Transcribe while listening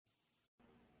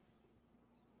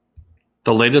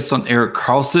The latest on Erik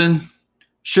Karlsson.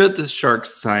 Should the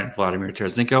Sharks sign Vladimir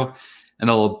Tarasenko?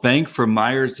 And a Labanc for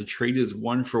Myers. The trade is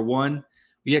 1-for-1.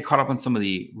 We get caught up on some of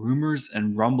the rumors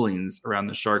and rumblings around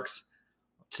the Sharks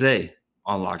today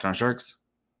on Locked On Sharks.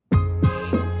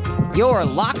 You're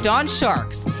Locked On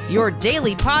Sharks, your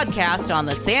daily podcast on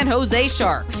the San Jose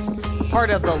Sharks.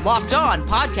 Part of the Locked On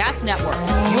Podcast Network,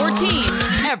 your team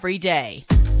every day.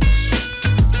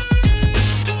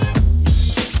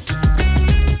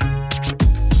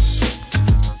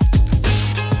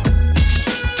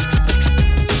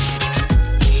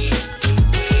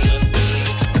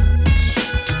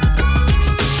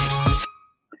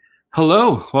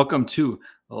 Hello, welcome to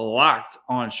Locked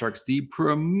On Sharks, the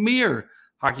premier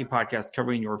hockey podcast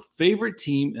covering your favorite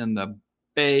team in the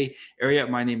Bay Area.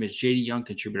 My name is JD Young,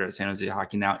 contributor at San Jose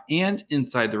Hockey Now and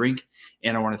Inside the Rink,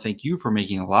 and I want to thank you for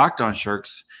making Locked On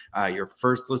Sharks your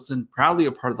first listen, proudly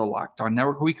a part of the Locked On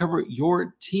Network. We cover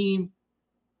your team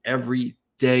every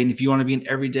day, and if you want to be an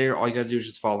everydayer, all you got to do is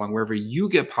just follow along wherever you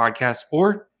get podcasts,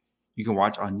 or you can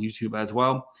watch on YouTube as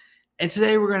well. And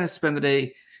today we're going to spend the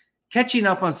day catching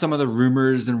up on some of the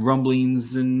rumors and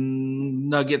rumblings and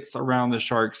nuggets around the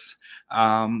Sharks,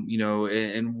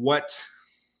 and what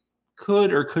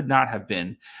could or could not have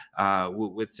been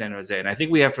with San Jose. And I think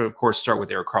we have to, of course, start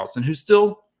with Erik Karlsson, who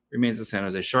still remains a San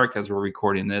Jose Shark as we're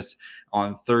recording this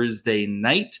on Thursday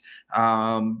night.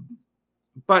 But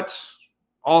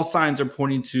all signs are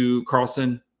pointing to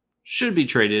Karlsson should be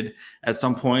traded at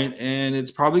some point, and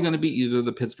it's probably going to be either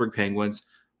the Pittsburgh Penguins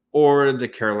or the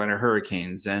Carolina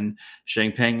Hurricanes. And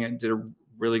Shang Peng did a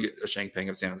really good, Shang Peng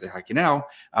of San Jose Hockey Now,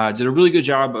 did a really good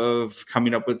job of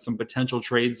coming up with some potential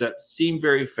trades that seem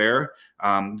very fair.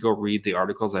 Go read the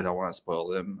articles. I don't want to spoil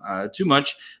them too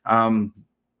much.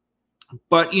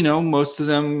 But, most of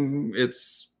them,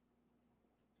 it's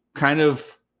kind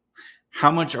of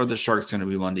how much are the Sharks going to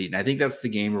be willing to eat? And I think that's the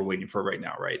game we're waiting for right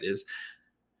now, right? Is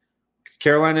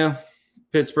Carolina,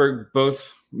 Pittsburgh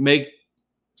both make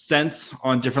sense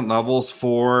on different levels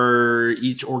for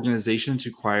each organization to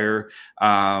acquire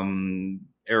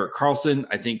Erik Karlsson.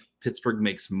 I think Pittsburgh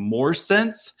makes more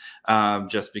sense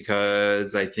just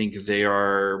because I think they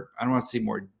are, I don't want to say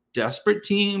more desperate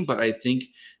team, but I think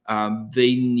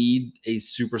they need a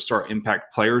superstar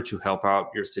impact player to help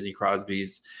out your Sidney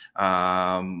Crosby's,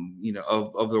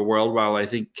 of the world. While I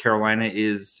think Carolina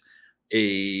is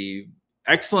a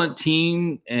excellent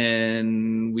team,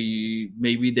 and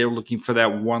maybe they're looking for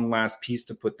that one last piece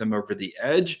to put them over the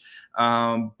edge.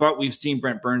 But we've seen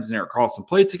Brent Burns and Erik Karlsson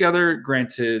play together,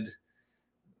 granted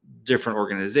different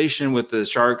organization with the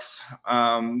Sharks.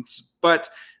 But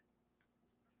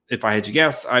if I had to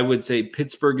guess, I would say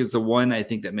Pittsburgh is the one I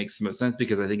think that makes the most sense,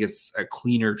 because I think it's a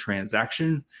cleaner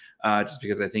transaction, just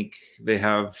because I think they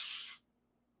have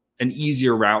an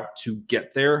easier route to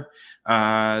get there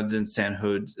than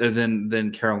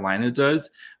than Carolina does.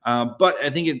 But I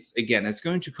think it's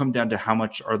going to come down to how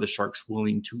much are the Sharks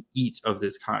willing to eat of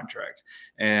this contract.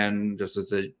 And just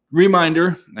as a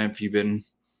reminder, if you've been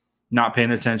not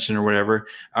paying attention or whatever,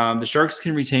 the Sharks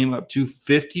can retain up to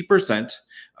 50%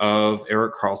 of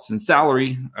Erik Karlsson's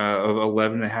salary of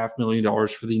 $11.5 million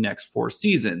for the next 4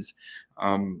 seasons.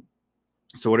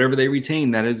 So whatever they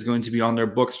retain, that is going to be on their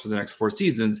books for the next 4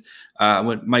 seasons.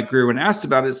 When Mike Grier, when asked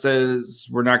about it, says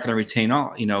we're not going to retain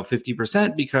all,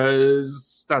 50%,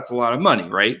 because that's a lot of money,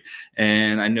 right?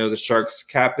 And I know the Sharks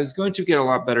cap is going to get a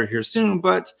lot better here soon,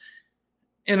 but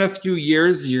in a few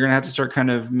years, you're going to have to start kind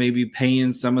of maybe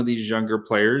paying some of these younger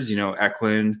players.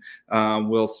 Eklund,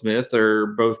 Will Smith are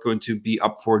both going to be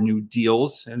up for new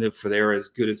deals, and if they're as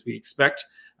good as we expect,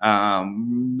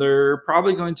 they're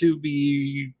probably going to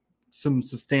be some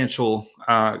substantial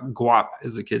guap,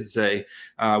 as the kids say,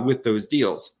 with those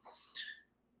deals.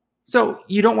 So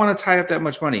you don't want to tie up that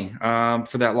much money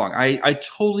for that long. I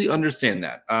totally understand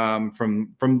that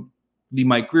from the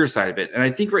Mike Grier side of it. And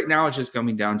I think right now it's just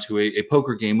coming down to a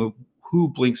poker game of who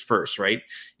blinks first, right?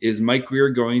 Is Mike Grier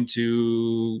going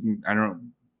to, I don't know,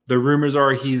 the rumors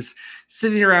are he's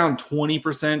sitting around 20%,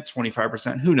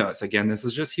 25%. Who knows? Again, this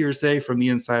is just hearsay from the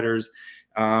insiders.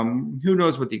 Who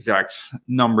knows what the exact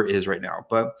number is right now,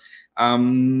 but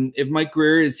if Mike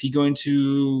Grier, is he going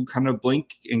to kind of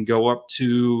blink and go up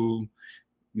to,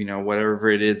 whatever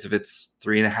it is, if it's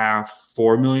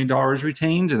 $3.5-4 million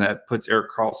retained, and that puts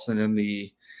Erik Karlsson in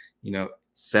the,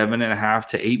 $7.5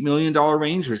 to $8 million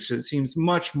range, which seems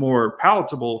much more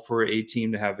palatable for a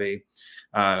team to have a,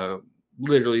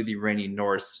 literally the reigning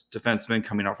Norris defenseman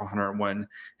coming off 101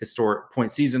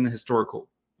 historical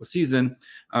season.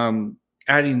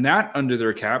 Adding that under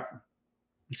their cap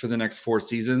for the next 4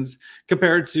 seasons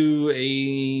compared to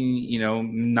a,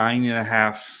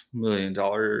 $9.5 million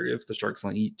if the Sharks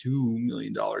only eat $2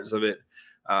 million of it.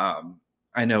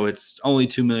 I know it's only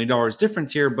 $2 million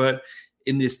difference here, but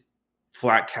in this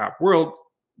flat cap world,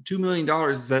 $2 million,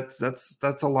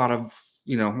 that's a lot of,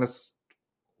 that's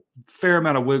fair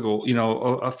amount of wiggle,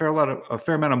 a fair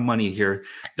amount of money here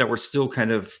that we're still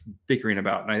kind of bickering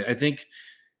about. And I think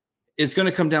it's going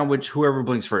to come down with whoever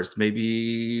blinks first.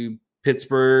 Maybe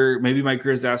Pittsburgh, maybe Mike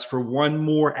Griers asked for one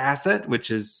more asset,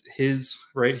 which is his,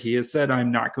 right? He has said,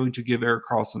 I'm not going to give Erik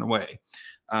Karlsson away.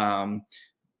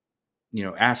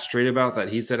 Asked straight about that.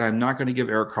 He said, I'm not going to give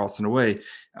Erik Karlsson away.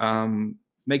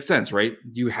 Makes sense, right?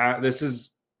 This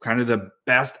is kind of the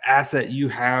best asset you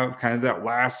have, kind of that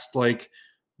last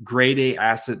grade A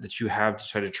asset that you have to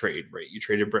try to trade, right? You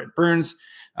traded Brent Burns,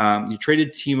 you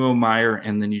traded Timo Meier,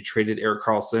 and then you traded Erik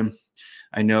Karlsson.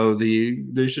 I know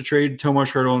they should trade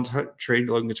Tomas Hertl and trade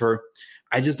Logan Couture.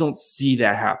 I just don't see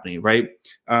that happening, right?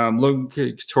 Logan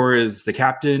Couture is the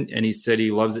captain, and he said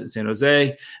he loves it in San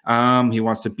Jose. He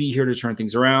wants to be here to turn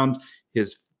things around.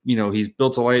 He's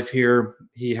built a life here.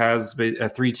 He has a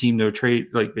 3-team no trade,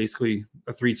 basically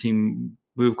a 3-team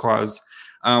move clause.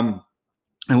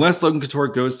 Unless Logan Couture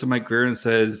goes to Mike Grier and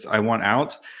says, I want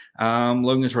out,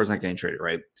 Logan Couture is not getting traded,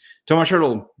 right? Tomas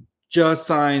Hertl just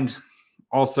signed,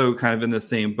 also kind of in the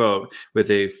same boat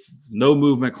with a no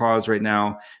movement clause right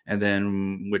now, and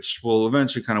then which will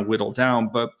eventually kind of whittle down.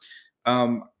 But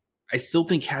I still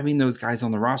think having those guys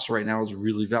on the roster right now is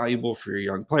really valuable for your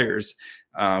young players,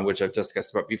 which I've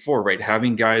discussed about before, right?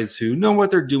 Having guys who know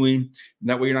what they're doing, and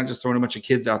that way you're not just throwing a bunch of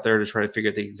kids out there to try to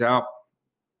figure things out.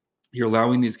 You're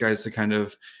allowing these guys to kind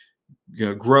of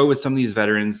grow with some of these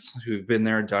veterans who've been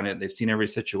there, done it. They've seen every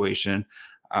situation.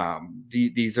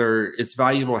 It's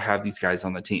valuable to have these guys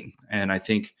on the team. And I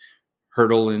think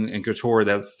Hertl and Couture,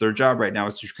 that's their job right now,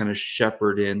 is to kind of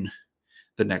shepherd in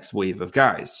the next wave of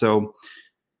guys. So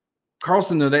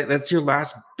Karlsson, though, that's your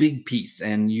last big piece,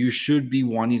 and you should be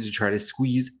wanting to try to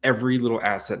squeeze every little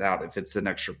asset out. If it's an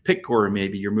extra pick, or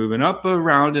maybe you're moving up a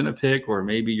round in a pick, or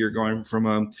maybe you're going from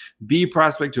a B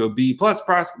prospect to a B plus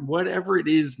prospect, whatever it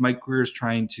is Mike Grier is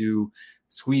trying to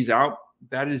squeeze out,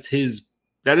 that is his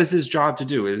job to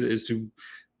do, is to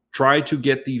try to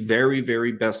get the very,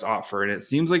 very best offer. And it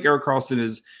seems like Erik Karlsson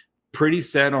is pretty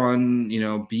set on,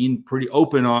 being pretty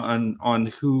open on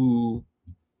who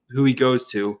he goes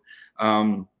to.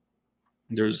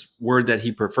 There's word that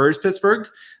he prefers Pittsburgh,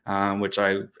 which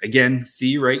I, again,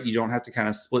 see, right? You don't have to kind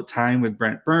of split time with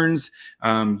Brent Burns.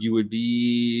 You would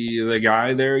be the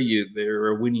guy there. They're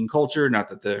a winning culture. Not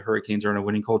that the Hurricanes aren't a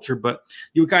winning culture, but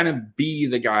you would kind of be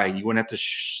the guy. You wouldn't have to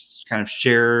kind of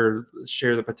share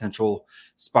the potential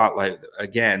spotlight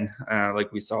again,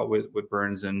 like we saw with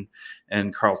Burns and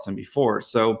Karlsson before.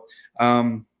 So,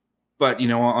 but,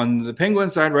 on the Penguin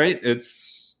side, right,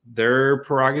 it's their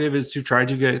prerogative is to try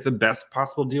to get the best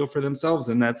possible deal for themselves.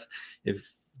 And that's,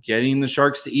 if getting the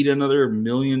Sharks to eat another $1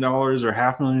 million or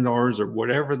 $500,000 or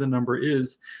whatever the number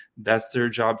is, that's their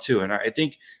job too. And I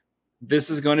think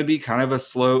this is going to be kind of a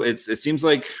slow, it seems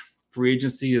like free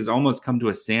agency has almost come to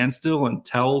a standstill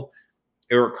until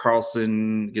Erik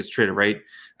Karlsson gets traded, right?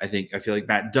 I feel like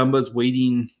Matt Dumba's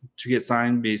waiting to get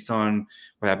signed based on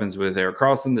what happens with Erik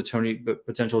Karlsson, the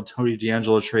potential Tony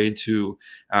DeAngelo trade to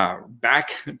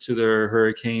back to the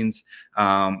Hurricanes.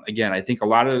 Again, I think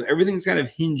everything's kind of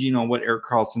hinging on what Erik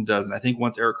Karlsson does. And I think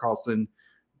once Erik Karlsson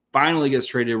finally gets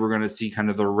traded, we're going to see kind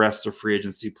of the rest of free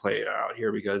agency play out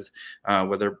here, because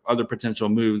whether other potential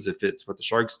moves, if it's what the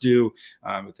Sharks do,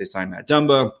 if they sign Matt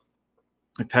Dumba,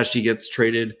 if Pesci gets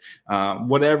traded,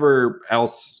 whatever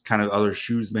else kind of other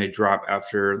shoes may drop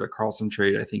after the Karlsson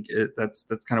trade, I think that's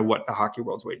kind of what the hockey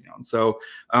world's waiting on. So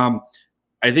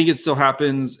I think it still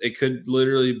happens. It could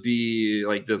literally be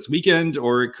like this weekend,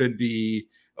 or it could be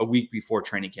a week before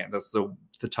training camp. That's the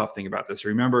tough thing about this.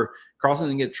 Remember, Karlsson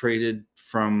didn't get traded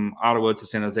from Ottawa to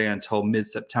San Jose until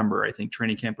mid-September. I think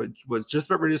training camp was just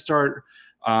about ready to start,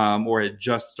 or it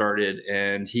just started,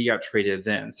 and he got traded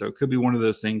then. So it could be one of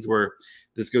those things where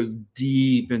this goes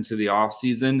deep into the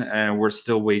offseason, and we're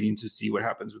still waiting to see what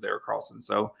happens with Erik Karlsson.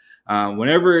 So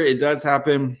whenever it does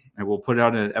happen, I will put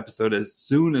out an episode as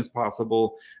soon as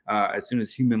possible, as soon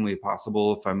as humanly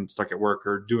possible. If I'm stuck at work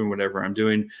or doing whatever I'm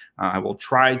doing, I will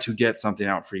try to get something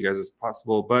out for you guys as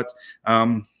possible. But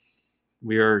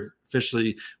we're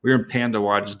in Panda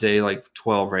Watch day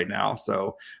 12 right now.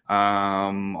 So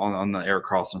on the Erik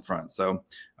Karlsson front. So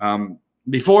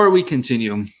before we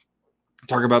continue,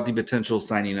 talk about the potential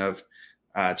signing of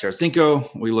Tarasenko.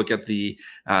 We look at the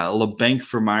Labanc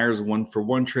for Myers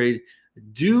 1-for-1 trade.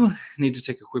 Do need to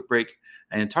take a quick break.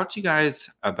 and talk to you guys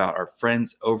about our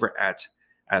friends over at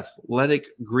Athletic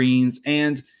Greens.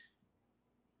 And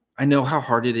I know how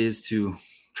hard it is to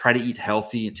try to eat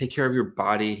healthy and take care of your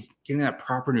body, getting that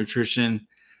proper nutrition.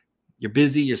 You're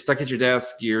busy, you're stuck at your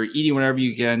desk, you're eating whatever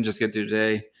you can, just get through the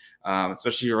day.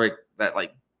 Especially you're like that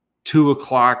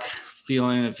 2:00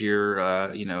 feeling if you're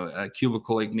a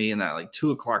cubicle like me, and that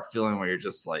 2:00 feeling where you're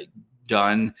just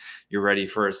done. You're ready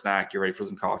for a snack, you're ready for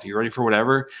some coffee, you're ready for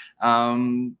whatever.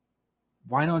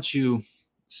 Why don't you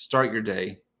start your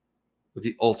day with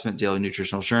the ultimate daily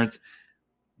nutritional assurance?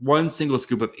 One single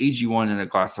scoop of AG1 in a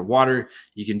glass of water.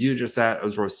 You can do just that.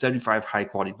 Absorb 75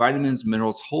 high-quality vitamins,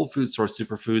 minerals, whole food source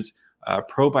superfoods,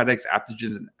 probiotics,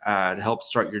 adaptogens to help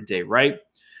start your day right.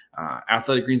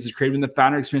 Athletic Greens is created when the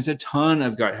founder experienced a ton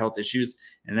of gut health issues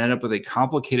and ended up with a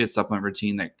complicated supplement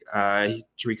routine that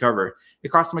to recover. It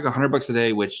cost him $100 a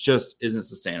day, which just isn't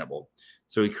sustainable.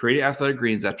 So he created Athletic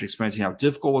Greens after experiencing how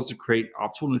difficult it was to create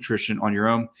optimal nutrition on your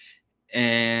own,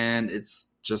 and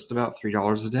it's just about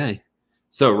 $3 a day.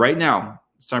 So right now,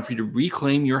 it's time for you to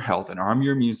reclaim your health and arm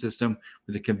your immune system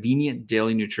with a convenient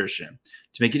daily nutrition.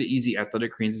 To make it easy,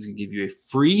 Athletic Greens is going to give you a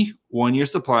free 1-year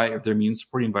supply of their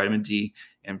immune-supporting vitamin D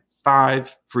and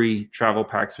 5 free travel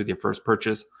packs with your first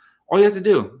purchase. All you have to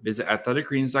do is visit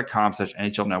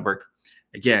athleticgreens.com/NHL Network.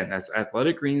 Again, that's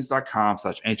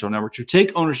athleticgreens.com/NHL Network to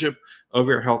take ownership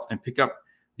over your health and pick up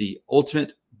the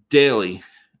ultimate daily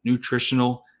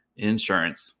nutritional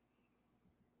insurance.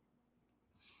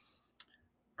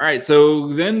 All right, so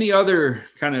then the other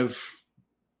kind of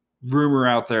rumor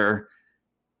out there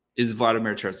is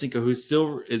Vladimir Tarasenko, who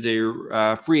still is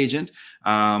a free agent.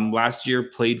 Last year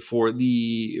played for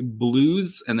the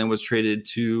Blues and then was traded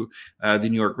to the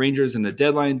New York Rangers in a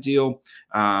deadline deal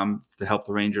to help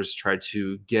the Rangers try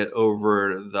to get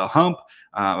over the hump.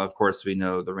 Of course, we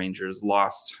know the Rangers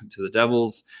lost to the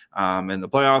Devils in the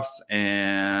playoffs,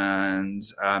 and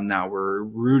now we're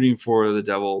rooting for the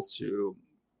Devils to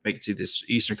make it to this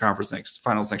Eastern Conference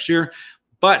finals next year.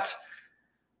 But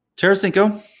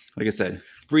Tarasenko, like I said,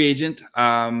 free agent,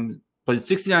 played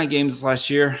 69 games last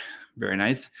year. Very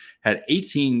nice. Had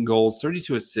 18 goals,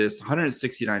 32 assists,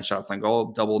 169 shots on goal.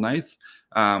 Double nice.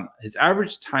 His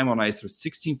average time on ice was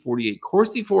 16:48.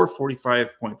 Corsi for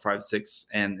 45.56,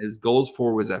 and his goals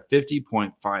for was at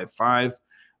 50.55.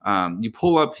 You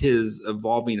pull up his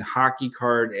evolving hockey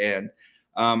card, and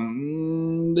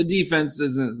the defense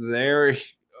isn't there,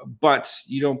 but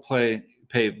you don't pay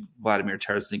Vladimir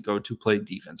Tarasenko to play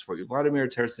defense for you. Vladimir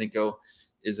Tarasenko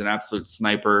is an absolute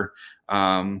sniper.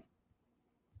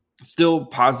 Still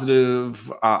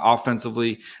positive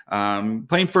offensively.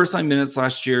 Playing first 9 minutes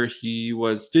last year, he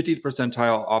was 50th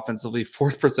percentile offensively,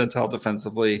 4th percentile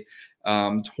defensively,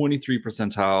 23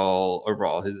 percentile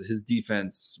overall. His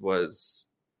defense was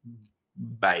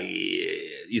bad.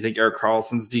 You think Erik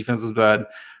Karlsson's defense was bad?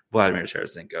 Vladimir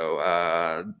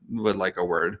Tarasenko would like a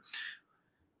word.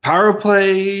 Power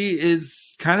play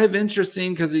is kind of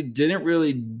interesting because he didn't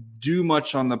really do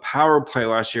much on the power play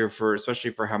last year,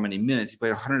 especially for how many minutes. He played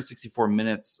 164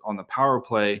 minutes on the power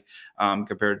play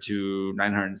compared to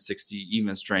 960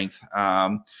 even strength.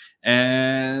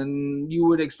 And you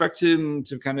would expect him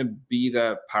to kind of be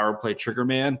that power play trigger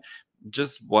man.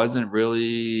 Just wasn't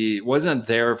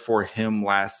there for him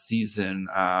last season.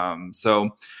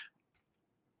 So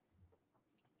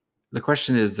the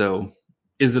question is, though,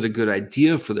 is it a good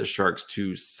idea for the Sharks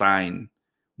to sign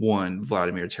one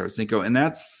Vladimir Tarasenko? And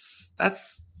that's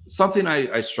something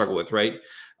I struggle with, right?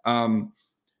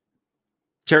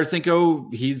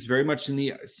 Tarasenko, he's very much in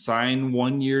the sign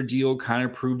 1-year deal, kind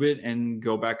of prove it and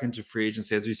go back into free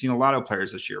agency, as we've seen a lot of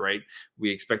players this year, right?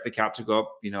 We expect the cap to go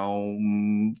up,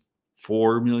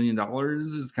 $4 million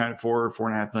is kind of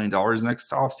 $4.5 million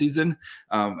next offseason.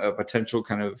 A potential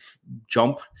kind of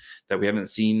jump that we haven't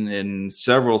seen in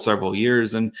several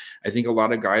years. And I think a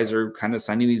lot of guys are kind of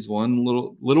signing these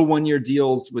little 1-year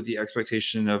deals with the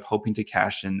expectation of hoping to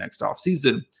cash in next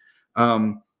offseason.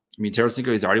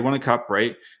 Tarasenko, he's already won a cup,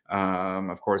 right?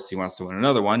 Of course, he wants to win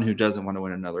another one. Who doesn't want to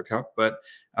win another cup? But,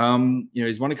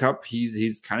 he's won a cup.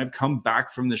 He's kind of come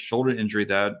back from the shoulder injury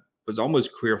that was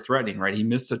almost career threatening, right? He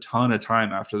missed a ton of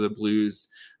time after the Blues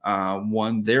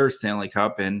won their Stanley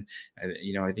Cup. And,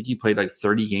 I think he played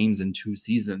 30 games in 2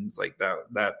 seasons.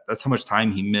 That's how much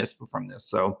time he missed from this.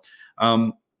 So,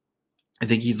 I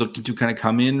think he's looking to kind of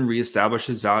come in, reestablish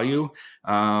his value,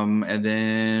 and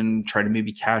then try to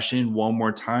maybe cash in one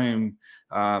more time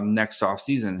next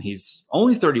offseason. He's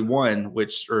only 31,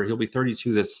 or he'll be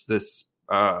 32 this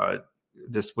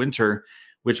winter,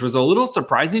 which was a little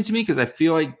surprising to me because I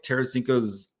feel like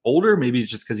Tarasenko's older. Maybe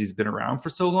it's just because he's been around for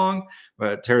so long.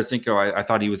 But Tarasenko, I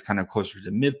thought he was kind of closer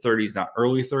to mid-30s, not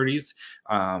early 30s.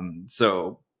 But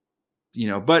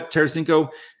Tarasenko,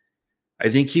 I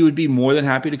think he would be more than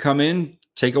happy to come in,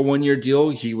 take a 1-year deal.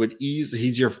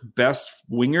 He's your best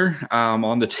winger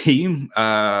on the team,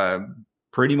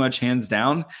 pretty much hands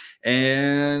down.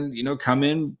 And, come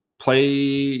in, play,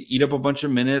 eat up a bunch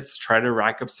of minutes, try to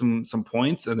rack up some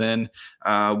points, and then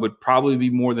would probably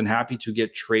be more than happy to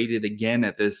get traded again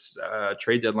at this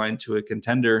trade deadline to a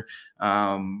contender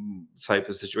type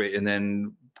of situation, and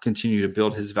then continue to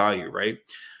build his value, right?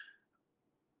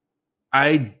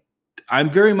 I'm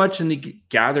very much in the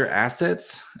gather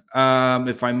assets.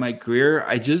 If I'm Mike Grier,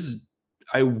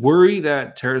 I worry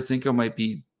that Tarasenko might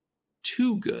be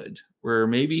too good, where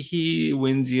maybe he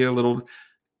wins you a little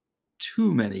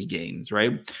too many games,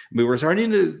 right? But we're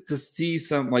starting to see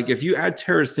some, like, if you add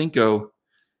Tarasenko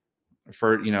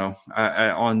for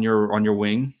on your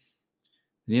wing,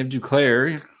 then you have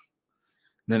Duclair,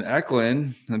 then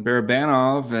Eklund, and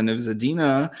Barabanov, and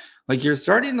Zadina. Like, you're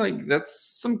starting, like, that's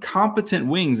some competent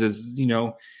wings. As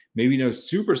maybe no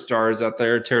superstars out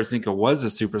there. Tarasenko was a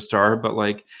superstar, but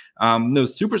no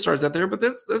superstars out there. But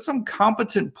there's some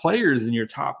competent players in your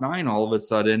top 9 all of a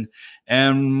sudden.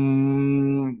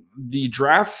 And the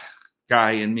draft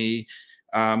guy in me,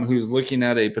 who's looking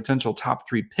at a potential top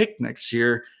 3 pick next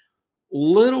year,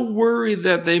 little worried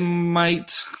that they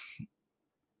might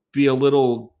be a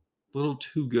little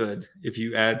too good if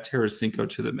you add Tarasenko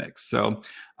to the mix. So,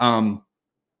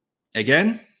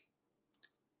 again,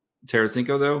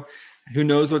 Tarasenko, though, who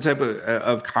knows what type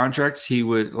of contracts he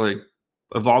would like.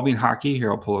 Evolving Hockey,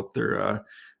 here I'll pull up their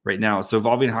right now. So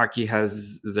Evolving Hockey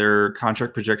has their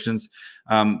contract projections.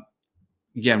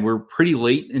 Again, we're pretty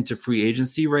late into free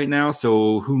agency right now,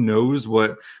 so who knows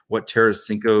what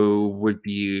Tarasenko would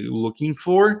be looking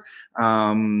for.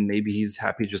 Maybe he's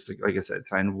happy, just like I said,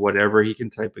 sign whatever he can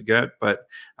type of get. But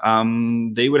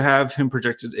they would have him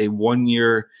projected a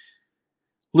 1-year,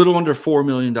 little under $4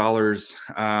 million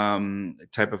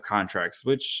type of contracts,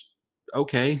 which,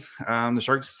 okay. The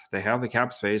Sharks, they have the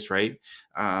cap space, right?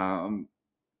 I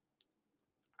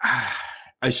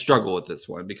struggle with this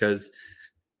one because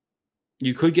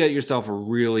you could get yourself a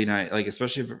really nice,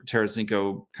 especially if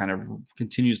Tarasenko kind of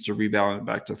continues to rebound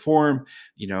back to form.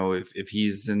 If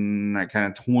he's in that kind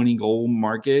of 20 goal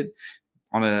market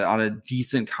on a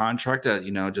decent contract at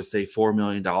just say $4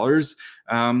 million,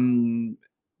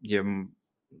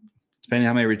 depending on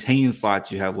how many retaining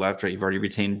slots you have left, right? You've already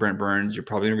retained Brent Burns. You're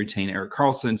probably going to retain Erik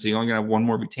Karlsson, so you're only going to have one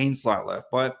more retained slot left.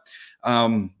 But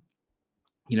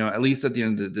at least at the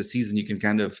end of the season, you can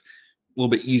kind of a little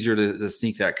bit easier to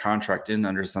sneak that contract in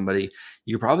under somebody.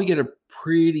 You could probably get a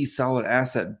pretty solid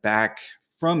asset back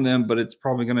from them, but it's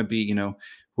probably going to be,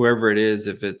 whoever it is,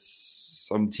 if it's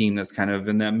some team that's kind of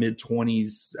in that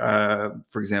mid-20s,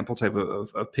 for example, type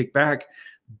of pick back.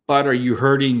 But are you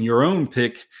hurting your own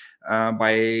pick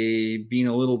by being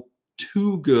a little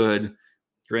too good?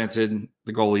 Granted,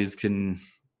 the goalies can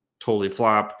totally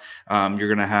flop. You're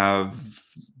going to have...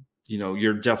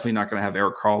 you're definitely not going to have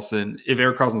Erik Karlsson. If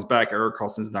Erik Karlsson's back, Erik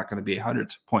Karlsson's not going to be a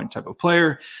 100-point type of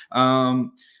player.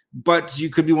 But you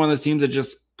could be one of those teams that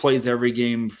just plays every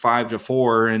game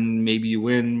 5-4, and maybe you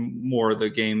win more of the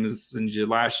games than you did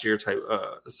last year.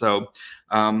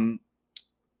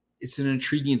 It's an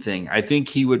intriguing thing. I think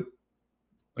he would.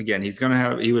 Again, he's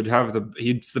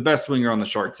the best winger on the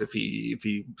Sharks if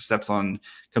he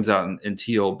comes out in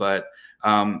teal. But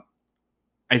I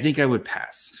think I would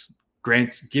pass.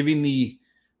 Grant,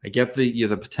 I get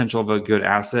the potential of a good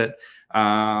asset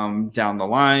down the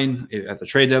line at the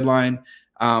trade deadline,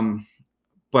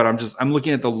 but I'm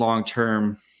looking at the long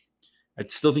term. I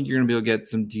still think you're going to be able to get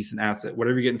some decent asset,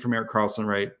 whatever you're getting from Erik Karlsson,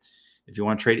 right? If you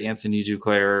want to trade Anthony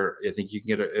Duclair, I think you can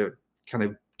get a kind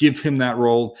of give him that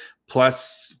role.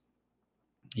 Plus,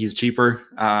 he's cheaper.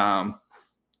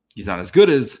 He's not as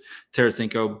good as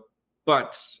Tarasenko,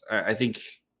 but I think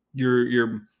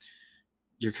you're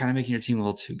kind of making your team a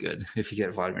little too good if you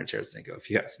get Vladimir Tarasenko, if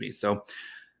you ask me. So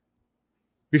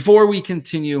before we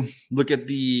continue, look at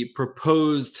the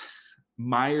proposed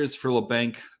Myers for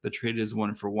Labanc. The trade is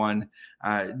 1-for-1.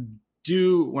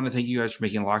 Do want to thank you guys for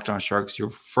making Locked On Sharks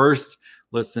your first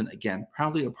listen. Again,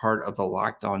 proudly a part of the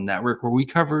Locked On Network, where we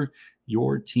cover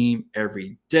your team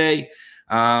every day.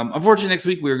 Unfortunately, next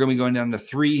week we are going to be going down to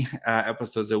 3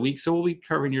 episodes a week. So we'll be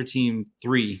covering your team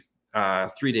 3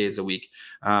 days a week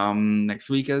next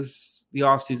week as the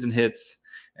off season hits,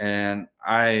 and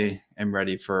I am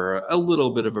ready for a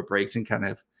little bit of a break and kind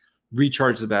of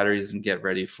recharge the batteries and get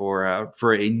ready for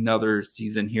another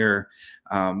season here.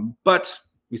 But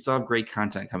we still have great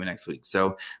content coming next week.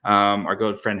 So our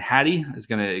good friend Hattie is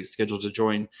going to schedule to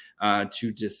join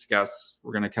to discuss.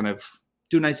 We're going to kind of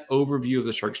do a nice overview of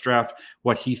the Sharks draft,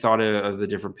 what he thought of the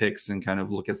different picks, and kind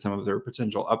of look at some of their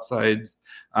potential upsides.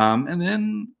 And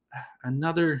then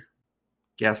another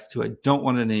guest who I don't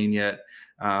want to name yet,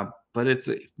 but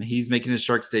he's making his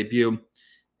Sharks debut,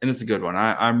 and it's a good one.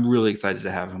 I'm really excited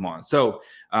to have him on. So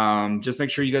just make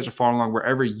sure you guys are following along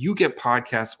wherever you get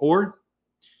podcasts, or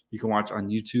you can watch on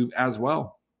YouTube as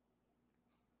well.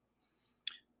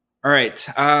 All right.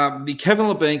 The Kevin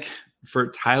Labanc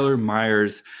for Tyler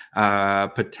Myers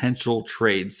potential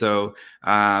trade. So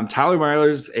Tyler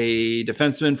Myers, a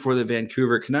defenseman for the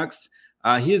Vancouver Canucks.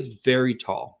 He is very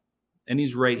tall and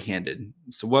he's right-handed.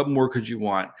 So what more could you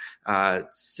want?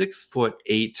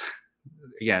 6'8",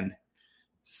 again,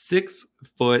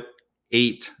 6'8"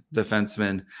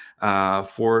 defenseman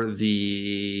for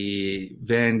the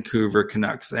Vancouver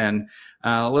Canucks. And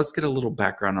let's get a little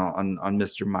background on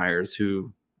Mr. Myers,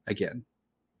 who, again,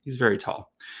 he's very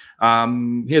tall.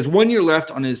 He has 1 year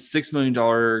left on his $6 million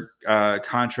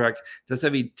contract. Does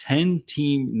have a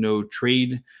 10-team no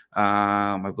trade.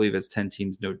 I believe it's 10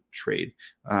 teams no trade.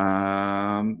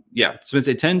 Yeah, so it's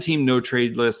a 10-team no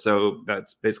trade list. So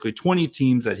that's basically 20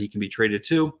 teams that he can be traded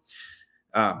to.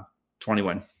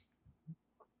 21.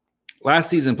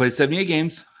 Last season, played 78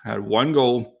 games, had 1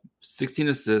 goal, 16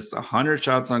 assists, 100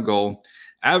 shots on goal.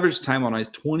 Average time on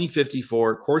ice,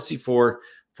 20.54. Corsi for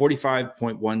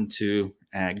 45.12.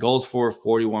 And goals for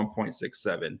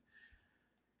 41.67.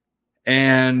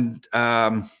 And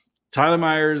Tyler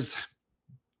Myers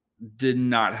did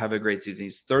not have a great season.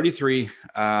 He's 33.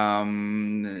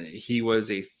 He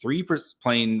was a 3%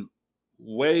 playing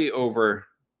way over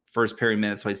first pairing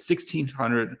minutes, played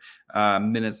 1,600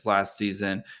 minutes last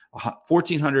season,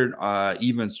 1,400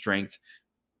 even strength,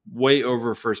 way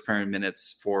over first pairing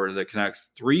minutes for the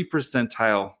Canucks. 3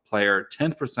 percentile player,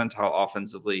 10th percentile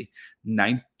offensively,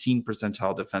 19th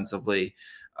percentile defensively.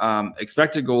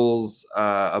 Expected goals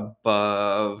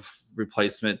above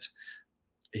replacement.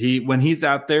 When he's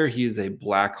out there, he is a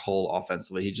black hole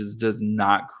offensively. He just does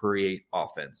not create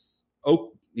offense.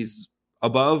 Oh, he's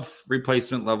above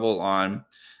replacement level on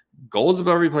goals,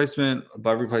 above replacement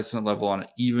level on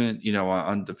even,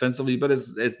 on defensively, but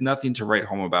it's nothing to write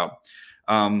home about.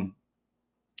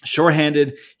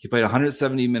 Shorthanded, he played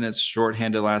 170 minutes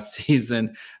shorthanded last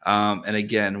season, and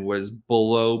again was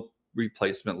below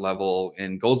replacement level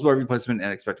in goals above replacement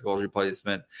and expected goals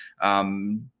replacement.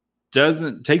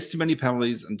 Takes too many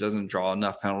penalties and doesn't draw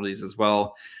enough penalties as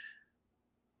well.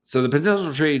 So the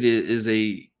potential trade is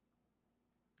a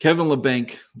Kevin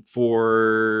Labanc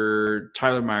for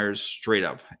Tyler Myers straight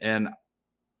up. And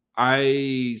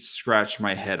I scratched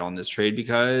my head on this trade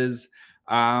because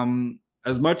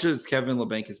as much as Kevin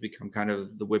Labanc has become kind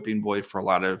of the whipping boy for a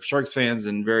lot of Sharks fans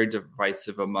and very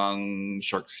divisive among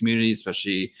Sharks community,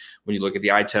 especially when you look at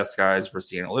the eye test guys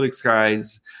versus the analytics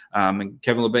guys. And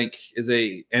Kevin Labanc is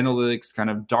a analytics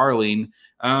kind of darling.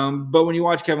 But when you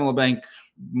watch Kevin Labanc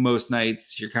most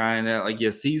nights, you're kind of like,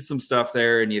 you see some stuff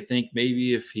there and you think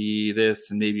maybe if he this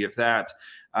and maybe if that.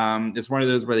 It's one of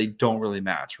those where they don't really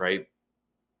match, right?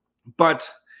 But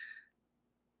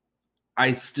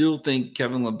I still think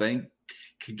Kevin Labanc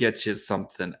could get you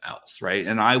something else, right?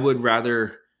 And I would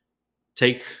rather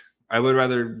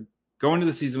go into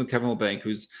the season with Kevin Labanc,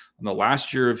 who's on the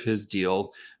last year of his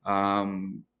deal,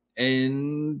 and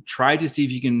try to see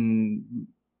if you can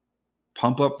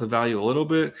pump up the value a little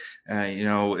bit.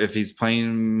 If he's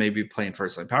maybe playing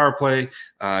first line power play,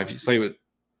 if he's playing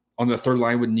on the third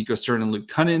line with Nico Stern and Luke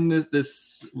Cunnin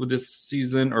this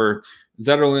season, or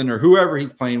Zetterlund or whoever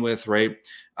he's playing with, right?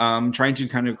 Trying to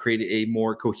kind of create a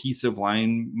more cohesive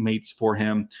line mates for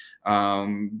him.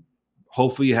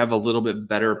 Hopefully you have a little bit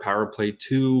better power play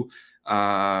too,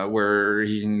 where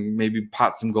he can maybe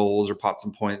pot some goals or pot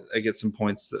some points, get some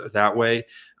points that way.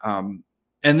 And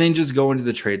then just go into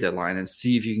the trade deadline and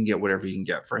see if you can get whatever you can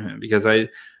get for him. Because I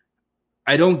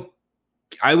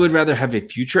would rather have a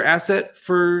future asset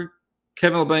for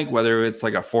Kevin Labanc, whether it's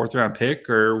like a 4th round pick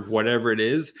or whatever it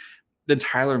is, than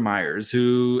Tyler Myers,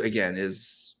 who again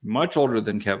is much older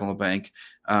than Kevin Labanc.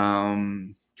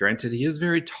 Granted, he is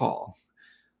very tall,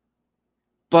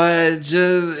 but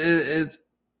just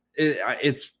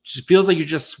it feels like you're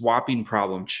just swapping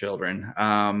problem children,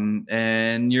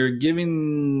 and you're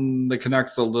giving the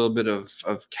Canucks a little bit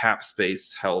of cap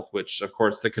space health, which of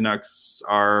course the Canucks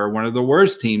are one of the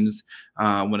worst teams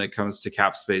when it comes to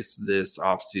cap space this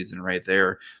offseason, right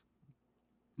there.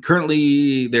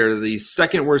 Currently, they're the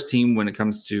second worst team when it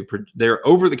comes to they're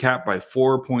over the cap by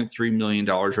 $4.3 million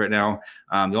right now.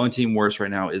 The only team worse right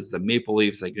now is the Maple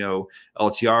Leafs. Like,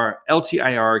 LTIR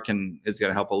is going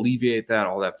to help alleviate that,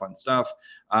 all that fun stuff.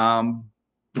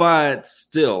 But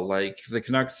still, like, the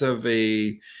Canucks have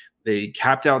a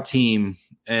capped out team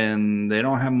and they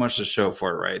don't have much to show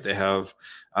for it, right? They have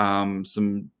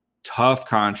some tough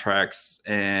contracts,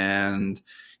 and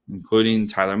including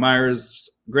Tyler Myers.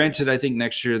 Granted, I think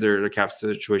next year their cap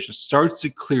situation starts to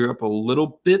clear up a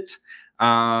little bit,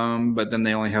 but then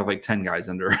they only have like 10 guys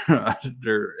under,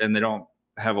 and they don't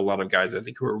have a lot of guys, I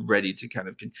think, who are ready to kind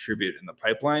of contribute in the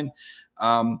pipeline.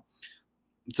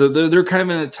 So they're kind of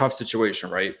in a tough situation,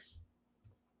 right?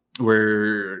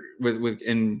 Where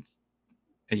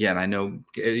again, I know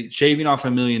shaving off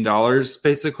 $1 million,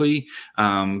 basically,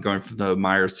 going from the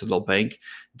Myers to the Labanc,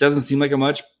 doesn't seem like a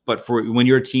much, but for when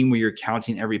you're a team where you're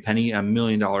counting every penny, $1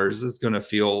 million is going to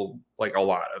feel like a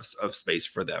lot of space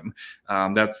for them.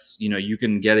 That's, you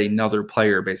can get another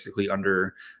player basically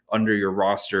under your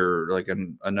roster, like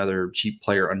another cheap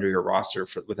player under your roster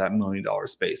with that $1 million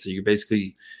space. So you're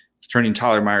basically turning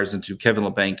Tyler Myers into Kevin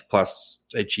Labanc plus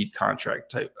a cheap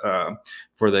contract type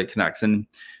for the Canucks. And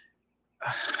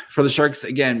for the Sharks,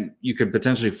 again, you could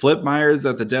potentially flip Myers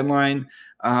at the deadline.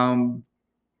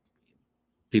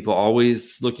 People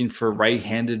always looking for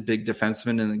right-handed big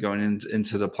defensemen and going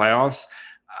into the playoffs.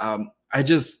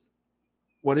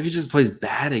 What if he just plays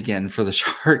bad again for the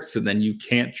Sharks and then you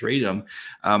can't trade him?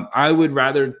 I would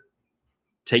rather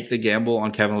take the gamble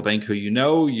on Kevin Labanc, who you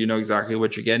know exactly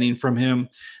what you're getting from him.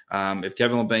 If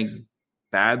Kevin Labanc's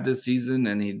bad this season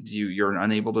and you're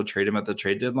unable to trade him at the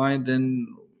trade deadline, then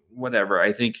whatever.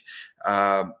 I think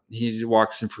he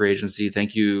walks in free agency.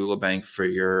 Thank you, Labanc, for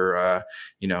your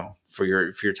for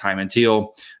your time in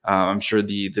Teal. I'm sure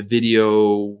the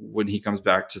video when he comes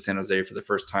back to San Jose for the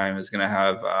first time is going to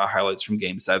have highlights from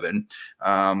Game 7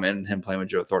 and him playing with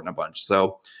Joe Thornton a bunch.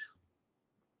 So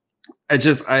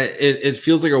it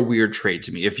feels like a weird trade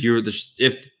to me. If you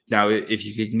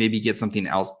could maybe get something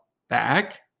else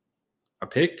back, a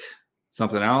pick,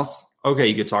 something else, okay,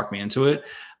 you could talk me into it.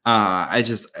 I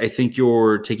think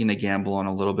you're taking a gamble on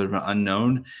a little bit of an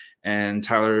unknown. And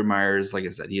Tyler Myers, like I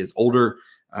said, he is older.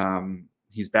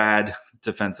 He's bad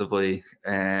defensively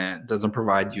and doesn't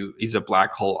provide you. He's a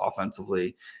black hole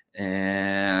offensively.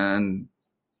 And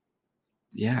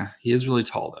yeah, he is really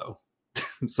tall though.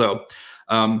 So,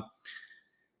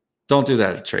 don't do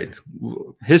that trade.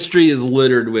 History is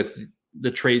littered with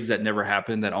the trades that never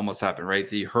happened, that almost happened, right?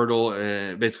 Basically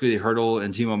the Hurdle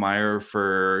and Timo Meier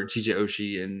for TJ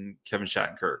Oshie and Kevin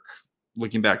Shattenkirk.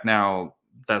 Looking back now,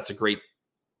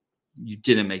 you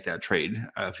didn't make that trade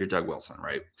if you're Doug Wilson,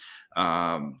 right?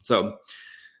 So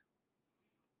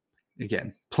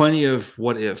again, plenty of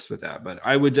what ifs with that, but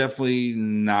I would definitely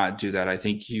not do that. I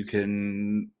think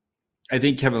Kevin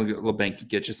Labanc could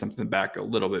get you something back a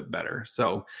little bit better.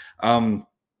 So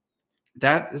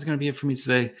that is going to be it for me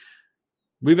today.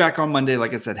 We'll be back on Monday.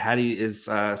 Like I said, Hattie is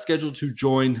scheduled to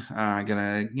join.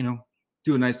 Gonna,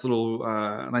 do a nice little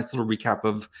recap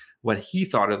of what he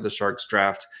thought of the Sharks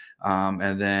draft.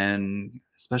 And then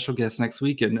special guest next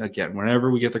week. And again, whenever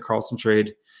we get the Karlsson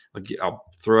trade, I'll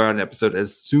throw out an episode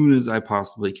as soon as I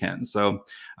possibly can. So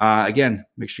again,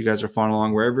 make sure you guys are following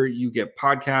along wherever you get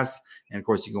podcasts. And of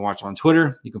course, you can watch on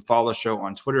Twitter. You can follow the show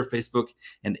on Twitter, Facebook,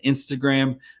 and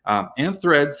Instagram, and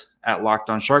Threads at Locked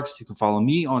On Sharks. You can follow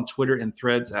me on Twitter and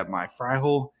Threads at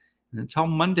MyFryHole. And until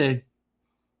Monday,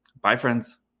 bye,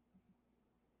 friends.